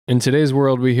In today's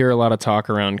world, we hear a lot of talk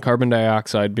around carbon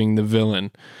dioxide being the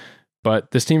villain,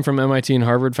 but this team from MIT and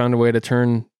Harvard found a way to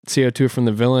turn CO2 from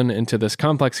the villain into this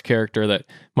complex character that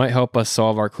might help us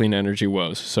solve our clean energy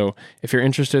woes. So if you're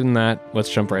interested in that, let's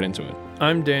jump right into it.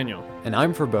 I'm Daniel. And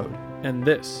I'm Forbode. And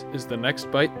this is the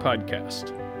Next Bite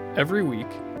Podcast. Every week,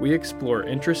 we explore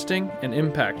interesting and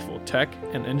impactful tech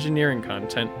and engineering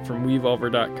content from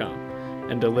Wevolver.com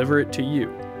and deliver it to you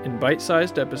in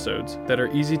bite-sized episodes that are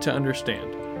easy to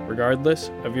understand,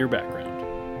 regardless of your background.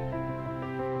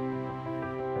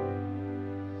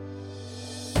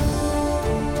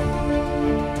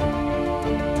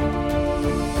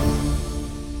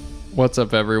 What's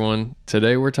up, everyone?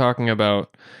 Today we're talking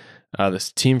about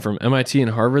this team from MIT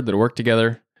and Harvard that work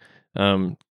together.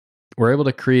 We're able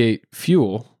to create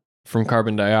fuel from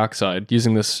carbon dioxide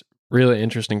using this really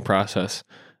interesting process.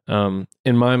 In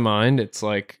my mind, it's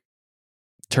like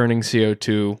turning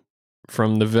CO2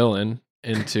 from the villain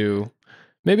into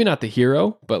maybe not the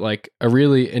hero, but like a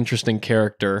really interesting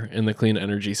character in the clean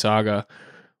energy saga,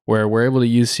 where we're able to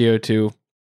use CO2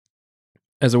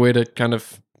 as a way to kind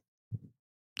of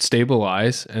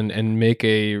stabilize and make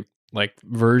a like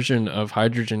version of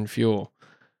hydrogen fuel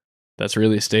that's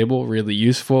really stable, really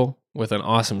useful, with an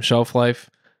awesome shelf life,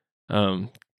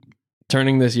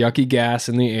 turning this yucky gas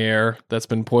in the air that's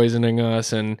been poisoning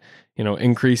us and,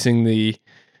 increasing the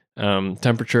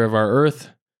temperature of our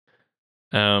Earth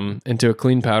into a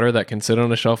clean powder that can sit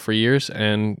on a shelf for years,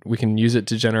 and we can use it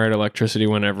to generate electricity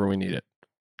whenever we need it.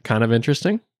 Kind of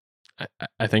interesting.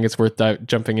 I think it's worth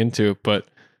jumping into, but...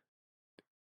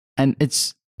 And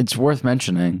it's worth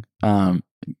mentioning,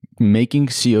 making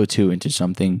CO2 into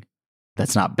something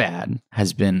that's not bad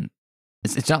has been...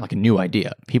 It's not like a new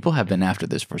idea. People have been after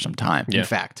this for some time. Yeah. In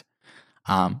fact,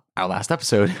 our last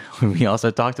episode, we also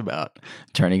talked about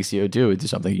turning CO2 into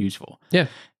something useful. Yeah.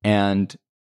 And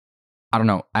I don't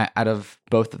know, out of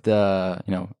both of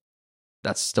the,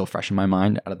 that's still fresh in my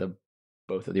mind, out of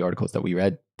both of the articles that we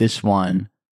read, this one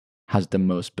has the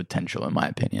most potential in my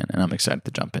opinion, and I'm excited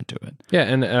to jump into it. Yeah,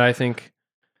 and I think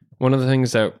one of the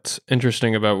things that's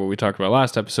interesting about what we talked about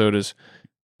last episode is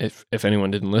if anyone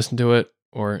didn't listen to it,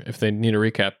 or if they need a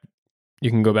recap, you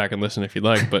can go back and listen if you'd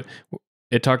like. But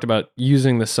it talked about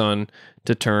using the sun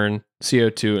to turn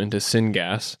CO2 into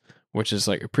syngas, which is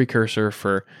like a precursor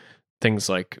for things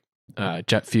like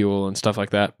jet fuel and stuff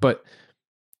like that. But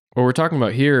what we're talking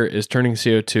about here is turning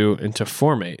CO2 into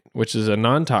formate, which is a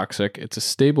non-toxic, it's a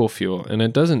stable fuel, and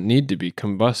it doesn't need to be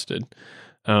combusted.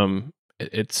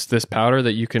 It's this powder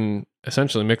that you can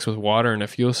essentially mix with water in a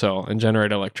fuel cell and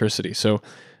generate electricity. So,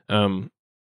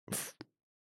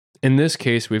 in this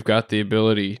case, we've got the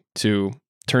ability to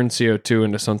turn CO2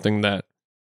 into something that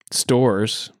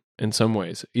stores, in some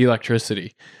ways,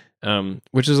 electricity,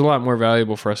 which is a lot more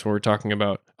valuable for us when we're talking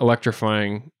about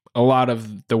electrifying a lot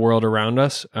of the world around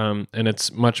us. And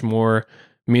it's much more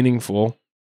meaningful,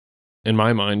 in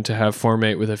my mind, to have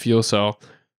formate with a fuel cell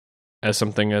as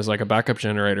something as like a backup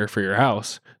generator for your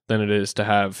house than it is to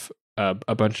have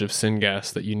a bunch of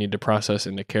syngas that you need to process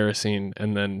into kerosene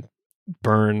and then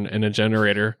burn in a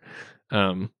generator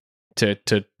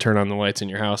to turn on the lights in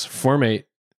your house. Formate,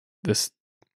 this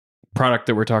product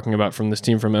that we're talking about from this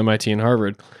team from MIT and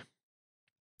Harvard,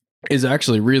 is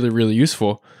actually really, really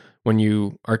useful when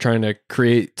you are trying to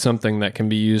create something that can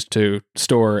be used to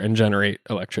store and generate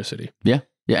electricity. Yeah.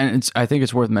 And I think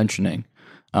it's worth mentioning,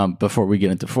 before we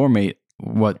get into formate,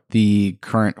 what the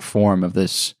current form of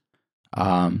this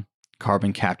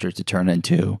carbon capture to turn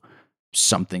into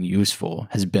something useful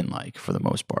has been like for the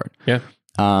most part. Yeah.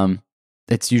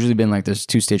 It's usually been like this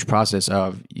two-stage process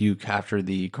of you capture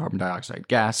the carbon dioxide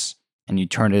gas and you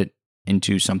turn it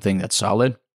into something that's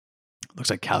solid. Looks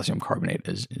like calcium carbonate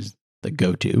is the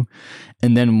go-to.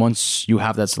 And then once you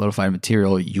have that solidified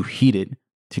material, you heat it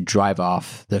to drive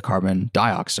off the carbon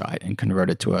dioxide and convert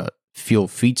it to a fuel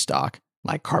feedstock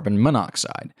like carbon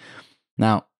monoxide.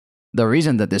 Now, the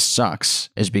reason that this sucks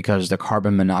is because the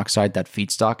carbon monoxide, that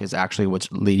feedstock, is actually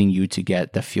what's leading you to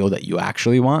get the fuel that you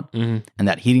actually want. Mm-hmm. And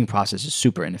that heating process is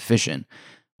super inefficient,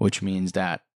 which means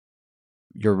that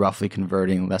you're roughly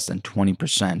converting less than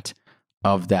 20%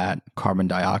 of that carbon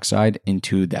dioxide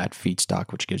into that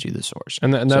feedstock, which gives you the source.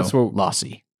 And that's what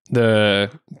lossy.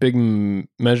 The big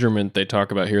measurement they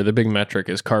talk about here, the big metric,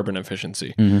 is carbon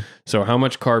efficiency. Mm-hmm. So how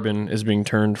much carbon is being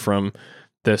turned from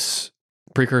this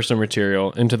precursor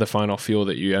material into the final fuel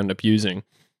that you end up using.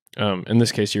 In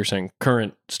this case, you're saying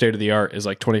current state of the art is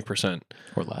like 20%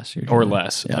 or less. Usually. Or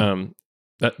less. Yeah.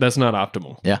 That's not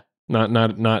optimal. Yeah.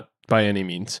 Not by any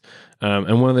means.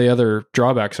 And one of the other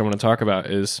drawbacks I want to talk about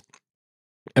is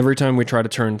every time we try to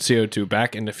turn CO2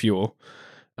 back into fuel,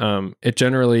 it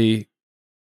generally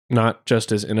not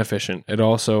just as inefficient, it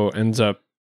also ends up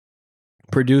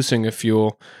producing a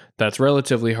fuel that's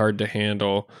relatively hard to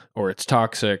handle, or it's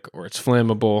toxic, or it's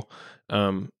flammable.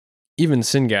 Even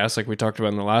syngas, like we talked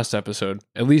about in the last episode,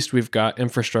 at least we've got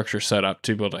infrastructure set up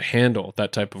to be able to handle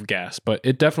that type of gas, but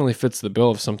it definitely fits the bill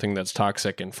of something that's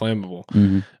toxic and flammable.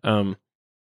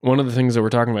 One of the things that we're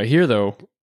talking about here, though,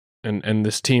 and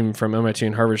this team from MIT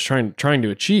and Harvard is trying to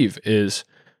achieve is,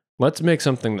 let's make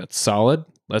something that's solid,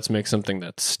 let's make something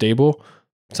that's stable,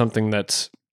 something that's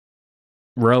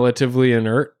relatively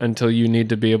inert until you need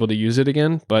to be able to use it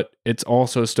again, but it's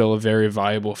also still a very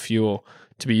viable fuel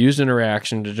to be used in a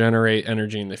reaction to generate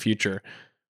energy in the future.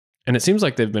 And it seems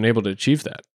like they've been able to achieve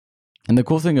that. And the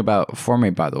cool thing about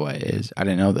formate, by the way, is, I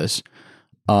didn't know this,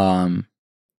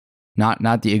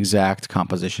 not the exact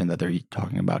composition that they're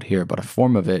talking about here, but a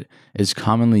form of it is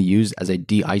commonly used as a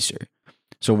de-icer.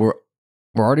 So we're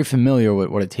already familiar with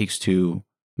what it takes to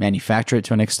manufacture it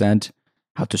to an extent,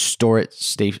 how to store it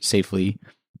safely,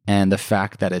 and the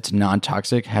fact that it's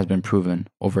non-toxic has been proven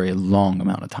over a long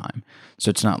amount of time.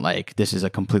 So it's not like this is a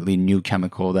completely new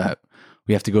chemical that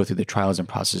we have to go through the trials and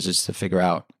processes to figure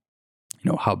out,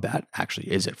 how bad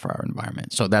actually is it for our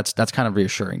environment. So that's kind of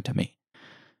reassuring to me.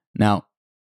 Now,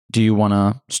 do you want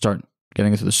to start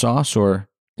getting into the sauce, or?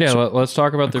 Yeah, let's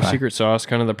talk about their secret sauce,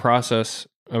 kind of the process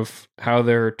of how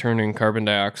they're turning carbon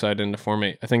dioxide into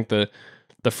formate. I think the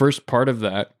first part of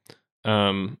that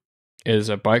is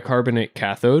a bicarbonate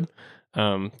cathode.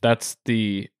 That's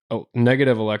the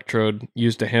negative electrode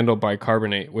used to handle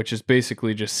bicarbonate, which is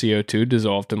basically just CO2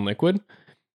 dissolved in liquid.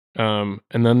 And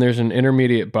then there's an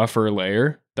intermediate buffer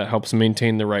layer that helps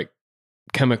maintain the right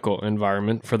chemical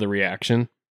environment for the reaction.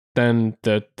 Then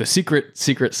the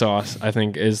secret sauce, I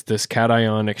think, is this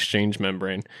cation exchange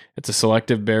membrane. It's a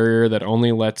selective barrier that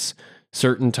only lets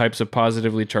certain types of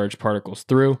positively charged particles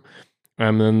through.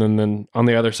 And then on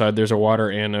the other side, there's a water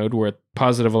anode, where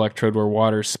positive electrode where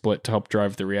water is split to help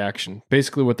drive the reaction.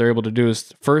 Basically, what they're able to do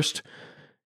is first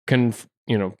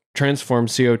transform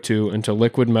CO2 into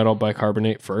liquid metal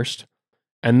bicarbonate first.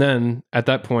 And then at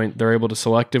that point, they're able to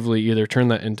selectively either turn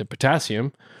that into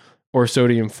potassium or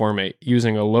sodium formate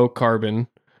using a low carbon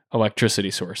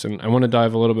electricity source. And I want to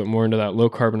dive a little bit more into that low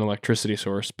carbon electricity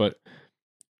source, but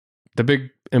the big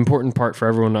important part for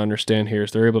everyone to understand here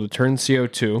is they're able to turn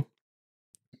CO2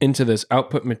 into this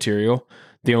output material.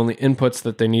 The only inputs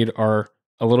that they need are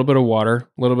a little bit of water,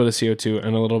 a little bit of CO2,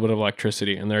 and a little bit of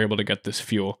electricity, and they're able to get this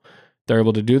fuel. They're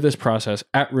able to do this process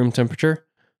at room temperature,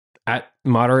 at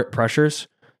moderate pressures,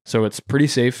 so it's pretty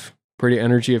safe, pretty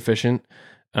energy efficient,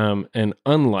 and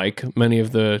unlike many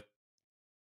of the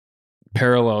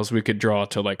parallels we could draw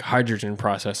to like hydrogen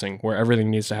processing, where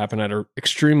everything needs to happen at an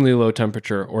extremely low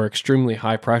temperature or extremely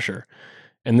high pressure.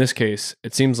 In this case,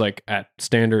 it seems like at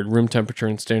standard room temperature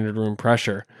and standard room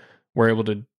pressure, we're able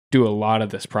to do a lot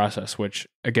of this process, which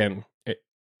again, it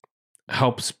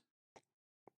helps.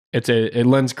 It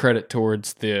lends credit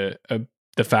towards the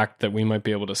fact that we might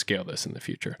be able to scale this in the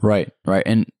future. Right.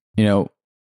 And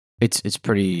it's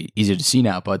pretty easy to see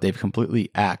now, but they've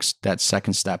completely axed that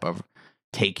second step of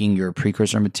taking your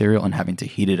precursor material and having to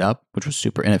heat it up, which was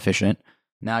super inefficient.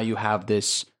 Now you have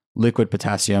this liquid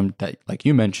potassium that, like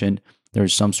you mentioned,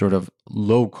 there's some sort of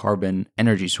low carbon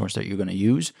energy source that you're going to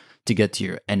use to get to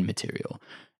your end material.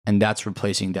 And that's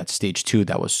replacing that stage 2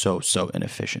 that was so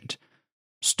inefficient.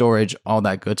 Storage, all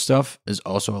that good stuff is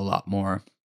also a lot more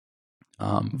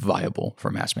viable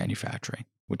for mass manufacturing,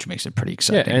 which makes it pretty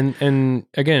exciting. Yeah, and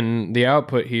again, the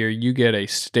output here, you get a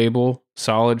stable,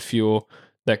 solid fuel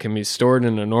that can be stored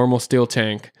in a normal steel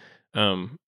tank,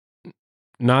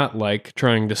 not like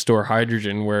trying to store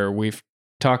hydrogen, where we've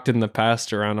talked in the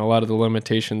past around a lot of the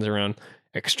limitations around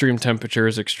extreme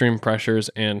temperatures, extreme pressures,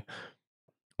 and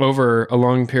over a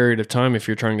long period of time, if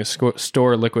you're trying to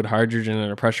store liquid hydrogen in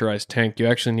a pressurized tank, you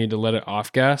actually need to let it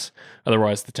off gas.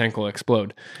 Otherwise, the tank will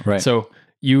explode. Right. So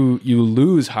you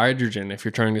lose hydrogen if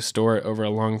you're trying to store it over a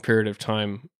long period of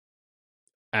time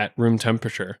at room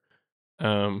temperature.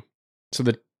 So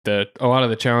a lot of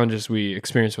the challenges we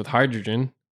experience with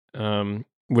hydrogen,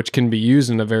 which can be used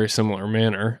in a very similar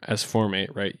manner as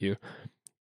formate, right? You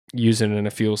use it in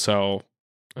a fuel cell,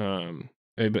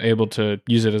 able to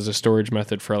use it as a storage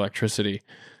method for electricity.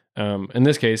 In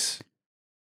this case,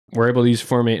 we're able to use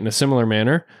formate in a similar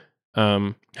manner.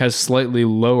 Has slightly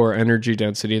lower energy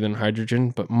density than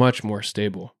hydrogen, but much more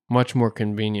stable, much more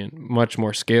convenient, much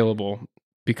more scalable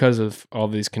because of all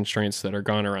these constraints that are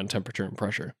gone around temperature and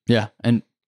pressure. Yeah, and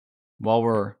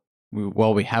while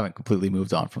we haven't completely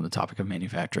moved on from the topic of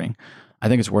manufacturing, I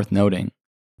think it's worth noting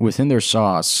within their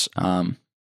sauce, one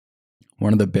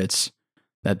of the bits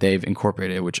that they've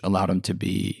incorporated, which allowed them to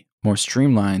be more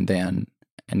streamlined than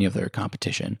any of their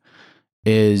competition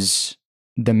is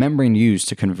the membrane used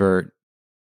to convert,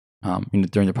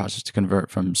 during the process to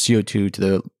convert from CO2 to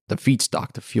the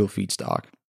feedstock, the fuel feedstock.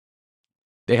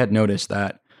 They had noticed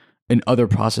that in other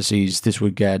processes, this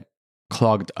would get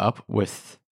clogged up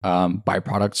with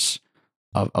byproducts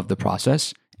of the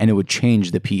process, and it would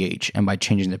change the pH. And by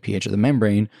changing the pH of the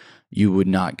membrane, you would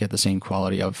not get the same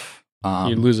quality of.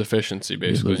 You'd lose efficiency,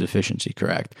 basically. You'd lose efficiency,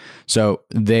 correct. So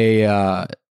they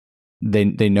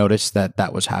noticed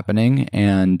that was happening,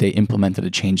 and they implemented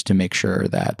a change to make sure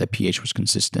that the pH was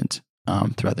consistent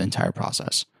throughout the entire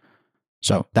process.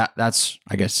 So that's,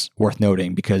 I guess, worth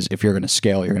noting, because if you're going to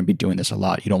scale, you're going to be doing this a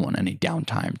lot. You don't want any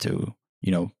downtime to,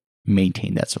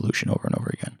 maintain that solution over and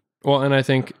over again. Well, and I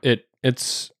think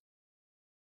that's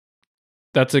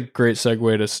a great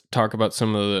segue to talk about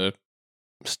some of the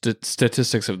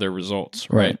statistics of their results,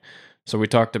 right? So we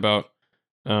talked about,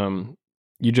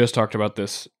 you just talked about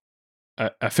this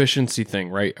efficiency thing,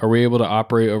 right? Are we able to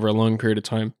operate over a long period of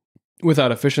time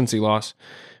without efficiency loss?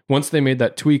 Once they made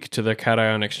that tweak to the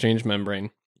cation exchange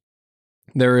membrane,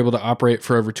 they were able to operate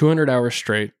for over 200 hours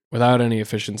straight without any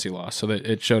efficiency loss. So that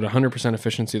it showed 100%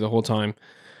 efficiency the whole time.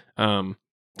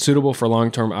 Suitable for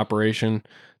long-term operation.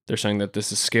 They're saying that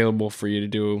this is scalable for you to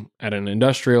do at an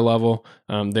industrial level.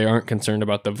 They aren't concerned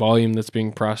about the volume that's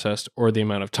being processed or the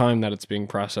amount of time that it's being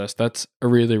processed. That's a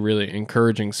really, really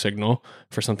encouraging signal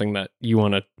for something that you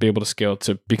want to be able to scale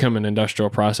to become an industrial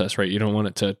process, right? You don't want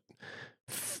it to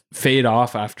fade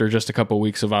off after just a couple of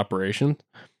weeks of operation.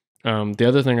 The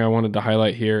other thing I wanted to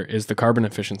highlight here is the carbon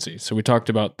efficiency. So we talked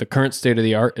about the current state of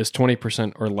the art is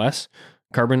 20% or less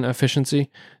carbon efficiency.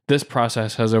 This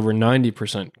process has over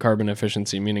 90% carbon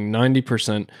efficiency, meaning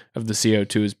 90% of the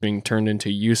CO2 is being turned into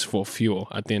useful fuel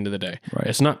at the end of the day. Right.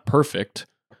 It's not perfect,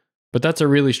 but that's a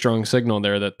really strong signal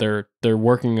there that they're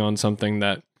working on something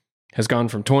that has gone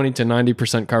from 20 to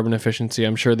 90% carbon efficiency.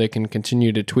 I'm sure they can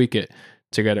continue to tweak it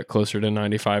to get it closer to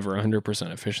 95 or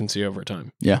 100% efficiency over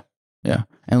time. Yeah. Yeah.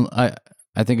 And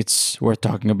I think it's worth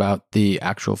talking about the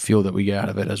actual fuel that we get out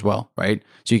of it as well, right?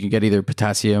 So you can get either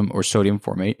potassium or sodium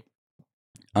formate.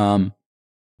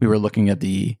 We were looking at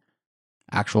the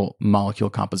actual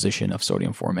molecule composition of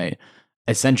sodium formate.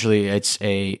 Essentially, it's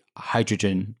a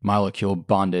hydrogen molecule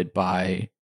bonded by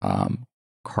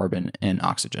carbon and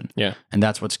oxygen. Yeah. And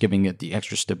that's what's giving it the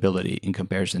extra stability in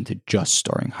comparison to just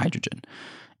storing hydrogen.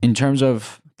 In terms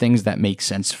of things that make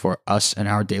sense for us in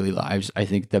our daily lives, I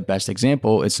think the best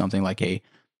example is something like a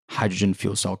hydrogen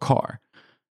fuel cell car.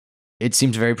 It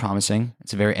seems very promising.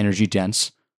 It's very energy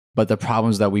dense, but the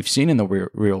problems that we've seen in the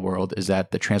real world is that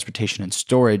the transportation and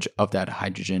storage of that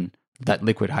hydrogen, that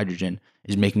liquid hydrogen,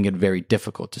 is making it very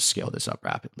difficult to scale this up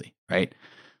rapidly, right?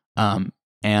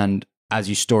 And as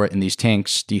you store it in these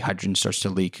tanks, the hydrogen starts to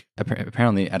leak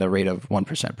apparently at a rate of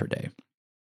 1% per day.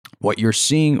 What you're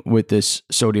seeing with this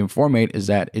sodium formate is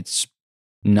that it's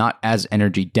not as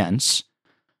energy dense.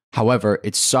 However,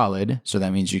 it's solid. So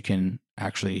that means you can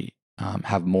actually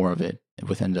have more of it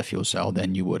within the fuel cell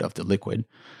than you would of the liquid.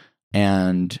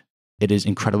 And it is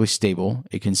incredibly stable.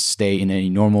 It can stay in a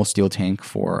normal steel tank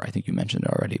for, I think you mentioned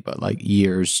it already, but like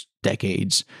years,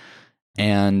 decades.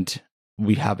 And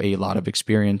we have a lot of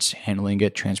experience handling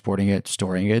it, transporting it,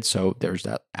 storing it. So there's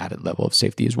that added level of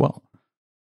safety as well.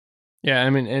 Yeah,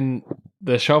 I mean, and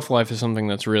the shelf life is something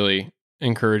that's really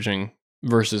encouraging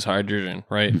versus hydrogen,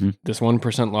 right? Mm-hmm. This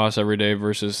 1% loss every day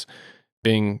versus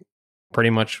being pretty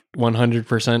much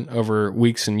 100% over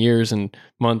weeks and years and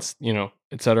months,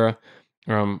 et cetera.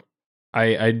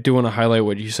 I do want to highlight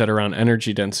what you said around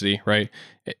energy density, right?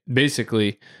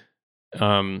 Basically,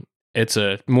 it's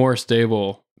a more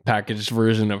stable packaged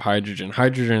version of hydrogen.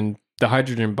 The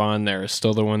hydrogen bond there is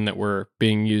still the one that we're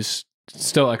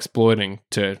still exploiting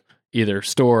to either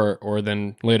store or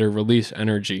then later release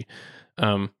energy.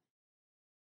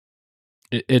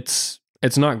 It's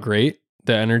not great,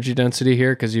 the energy density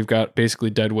here, because you've got basically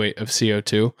dead weight of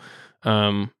CO2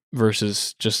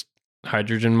 versus just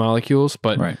hydrogen molecules.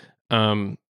 But right.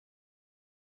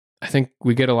 I think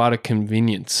we get a lot of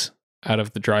convenience out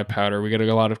of the dry powder. We get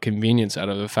a lot of convenience out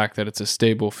of the fact that it's a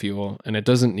stable fuel and it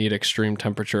doesn't need extreme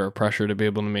temperature or pressure to be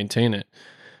able to maintain it.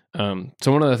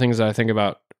 So one of the things that I think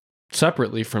about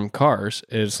separately from cars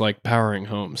is like powering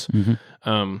homes.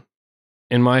 Mm-hmm.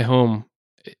 In my home,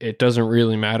 it doesn't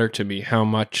really matter to me how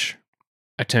much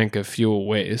a tank of fuel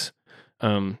weighs.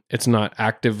 It's not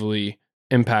actively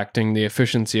impacting the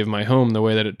efficiency of my home the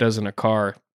way that it does in a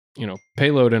car.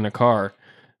 Payload in a car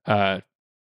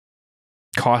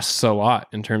costs a lot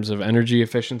in terms of energy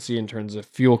efficiency, in terms of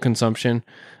fuel consumption.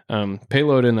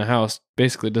 Payload in the house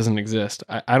basically doesn't exist.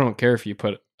 I don't care if you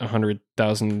put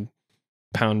 100,000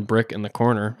 pound brick in the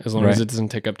corner as long as it doesn't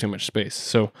take up too much space.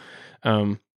 So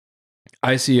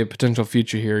I see a potential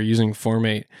future here using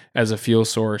formate as a fuel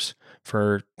source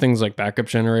for things like backup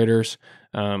generators,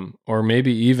 or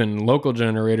maybe even local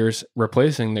generators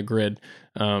replacing the grid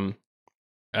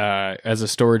as a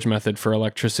storage method for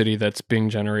electricity that's being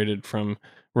generated from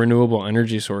renewable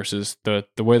energy sources. The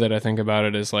way that I think about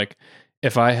it is like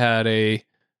if I had a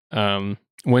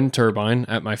wind turbine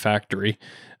at my factory,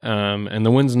 and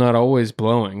the wind's not always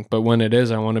blowing, but when it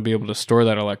is, I want to be able to store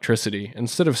that electricity.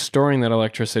 Instead of storing that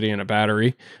electricity in a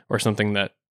battery or something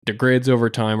that degrades over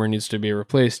time or needs to be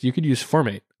replaced, you could use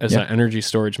formate as that energy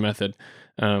storage method.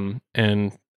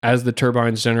 And as the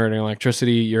turbine's generating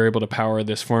electricity, you're able to power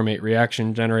this formate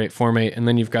reaction, generate formate, and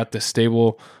then you've got this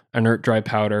stable, inert dry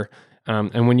powder.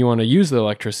 And when you want to use the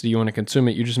electricity, you want to consume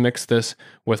it, you just mix this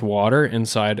with water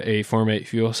inside a formate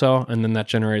fuel cell, and then that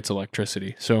generates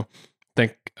electricity. So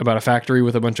think about a factory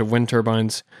with a bunch of wind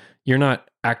turbines. You're not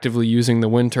actively using the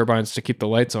wind turbines to keep the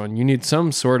lights on. You need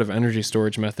some sort of energy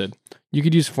storage method. You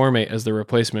could use formate as the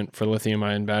replacement for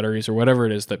lithium-ion batteries or whatever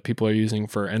it is that people are using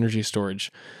for energy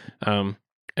storage. And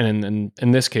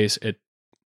in this case, it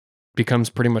becomes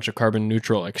pretty much a carbon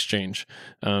neutral exchange.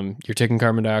 You're taking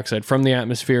carbon dioxide from the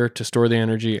atmosphere to store the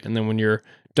energy, and then when you're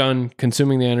done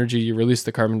consuming the energy, you release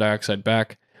the carbon dioxide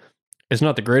back. It's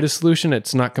not the greatest solution.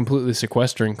 It's not completely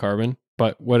sequestering carbon,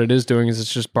 but what it is doing is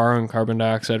it's just borrowing carbon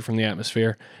dioxide from the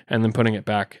atmosphere and then putting it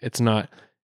back. It's not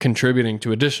contributing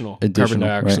to additional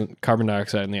carbon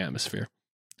dioxide in the atmosphere.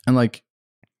 And like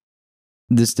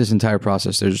this entire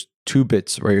process, there's 2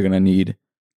 bits where you're going to need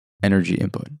energy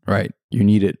input, right? You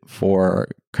need it for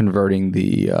converting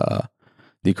the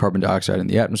carbon dioxide in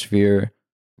the atmosphere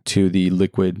to the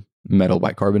liquid metal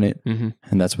bicarbonate. Mm-hmm.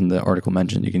 And that's when the article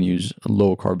mentioned you can use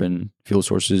low carbon fuel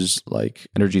sources like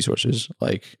energy sources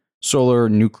like solar,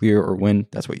 nuclear, or wind.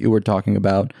 That's what you were talking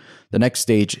about. The next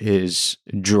stage is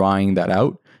drying that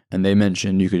out. And they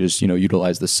mentioned you could just,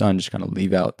 utilize the sun, just kind of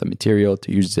leave out the material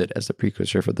to use it as the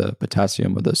precursor for the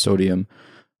potassium or the sodium.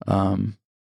 I'm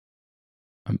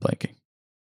blanking.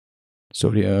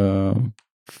 Sodium.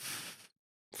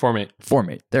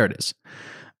 Formate. There it is.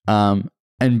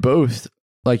 And both,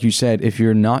 like you said, if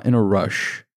you're not in a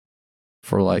rush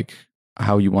for like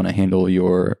how you want to handle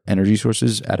your energy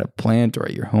sources at a plant or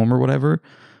at your home or whatever,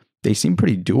 they seem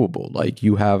pretty doable. Like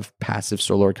you have passive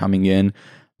solar coming in.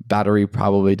 Battery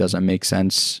probably doesn't make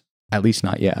sense, at least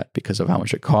not yet, because of how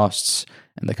much it costs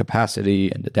and the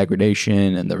capacity and the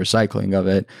degradation and the recycling of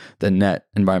it, the net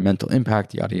environmental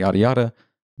impact, yada, yada, yada.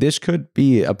 This could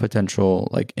be a potential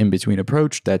like in-between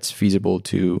approach that's feasible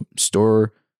to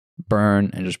store,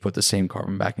 burn, and just put the same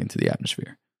carbon back into the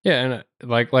atmosphere. Yeah, and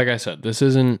like I said, this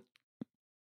isn't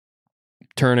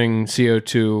turning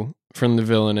CO2 from the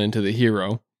villain into the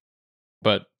hero,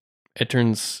 but it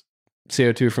turns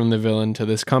CO2 from the villain to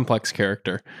this complex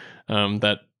character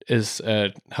that is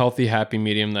a healthy, happy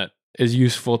medium that is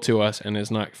useful to us and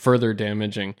is not further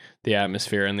damaging the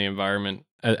atmosphere and the environment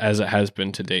as it has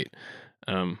been to date.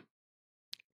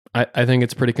 I think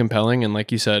it's pretty compelling. And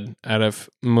like you said, out of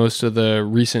most of the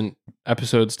recent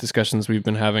episodes, discussions we've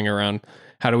been having around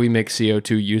how do we make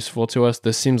CO2 useful to us,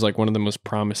 this seems like one of the most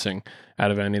promising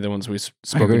out of any of the ones we've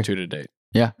spoken to date.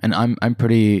 Yeah. And I'm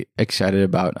pretty excited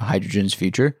about hydrogen's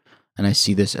future. And I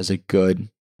see this as a good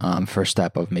first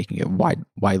step of making it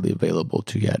widely available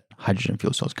to get hydrogen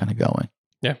fuel cells kind of going.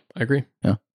 Yeah, I agree.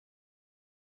 Yeah.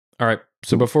 All right.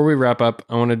 So before we wrap up,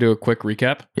 I want to do a quick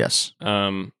recap. Yes.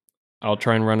 I'll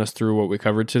try and run us through what we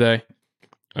covered today.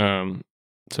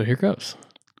 So here goes.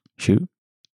 Shoot.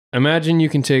 Imagine you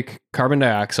can take carbon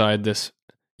dioxide, this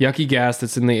yucky gas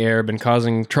that's in the air, been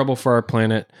causing trouble for our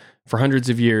planet for hundreds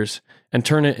of years, and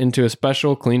turn it into a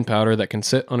special clean powder that can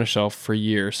sit on a shelf for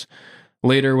years.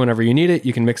 Later, whenever you need it,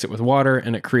 you can mix it with water,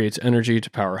 and it creates energy to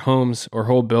power homes or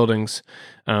whole buildings.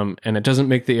 And it doesn't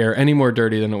make the air any more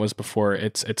dirty than it was before.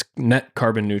 It's net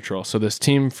carbon neutral. So this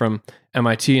team from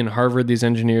MIT and Harvard, these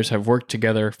engineers have worked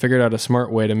together, figured out a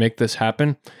smart way to make this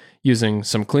happen using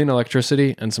some clean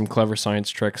electricity and some clever science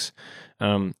tricks.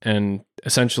 And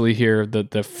essentially here,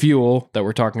 the fuel that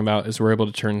we're talking about is we're able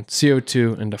to turn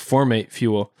CO2 into formate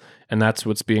fuel, and that's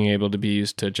what's being able to be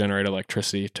used to generate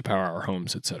electricity to power our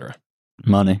homes, etc.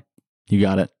 Money. You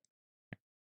got it.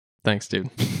 Thanks, dude.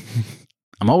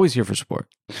 I'm always here for support.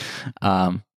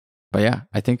 But yeah,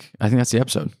 I think that's the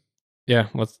episode. Yeah,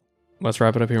 let's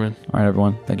wrap it up here, man. All right,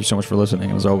 everyone. Thank you so much for listening.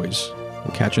 And as always,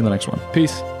 we'll catch you in the next one.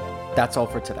 Peace. That's all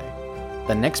for today.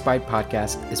 The Next Byte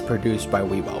podcast is produced by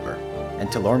WeVolver.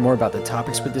 And to learn more about the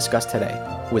topics we discussed today,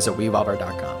 visit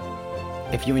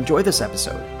WeVolver.com. If you enjoyed this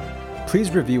episode, please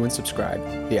review and subscribe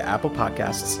via Apple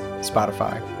Podcasts,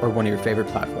 Spotify, or one of your favorite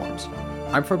platforms.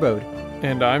 I'm Forbode.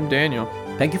 And I'm Daniel.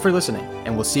 Thank you for listening,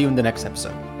 and we'll see you in the next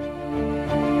episode.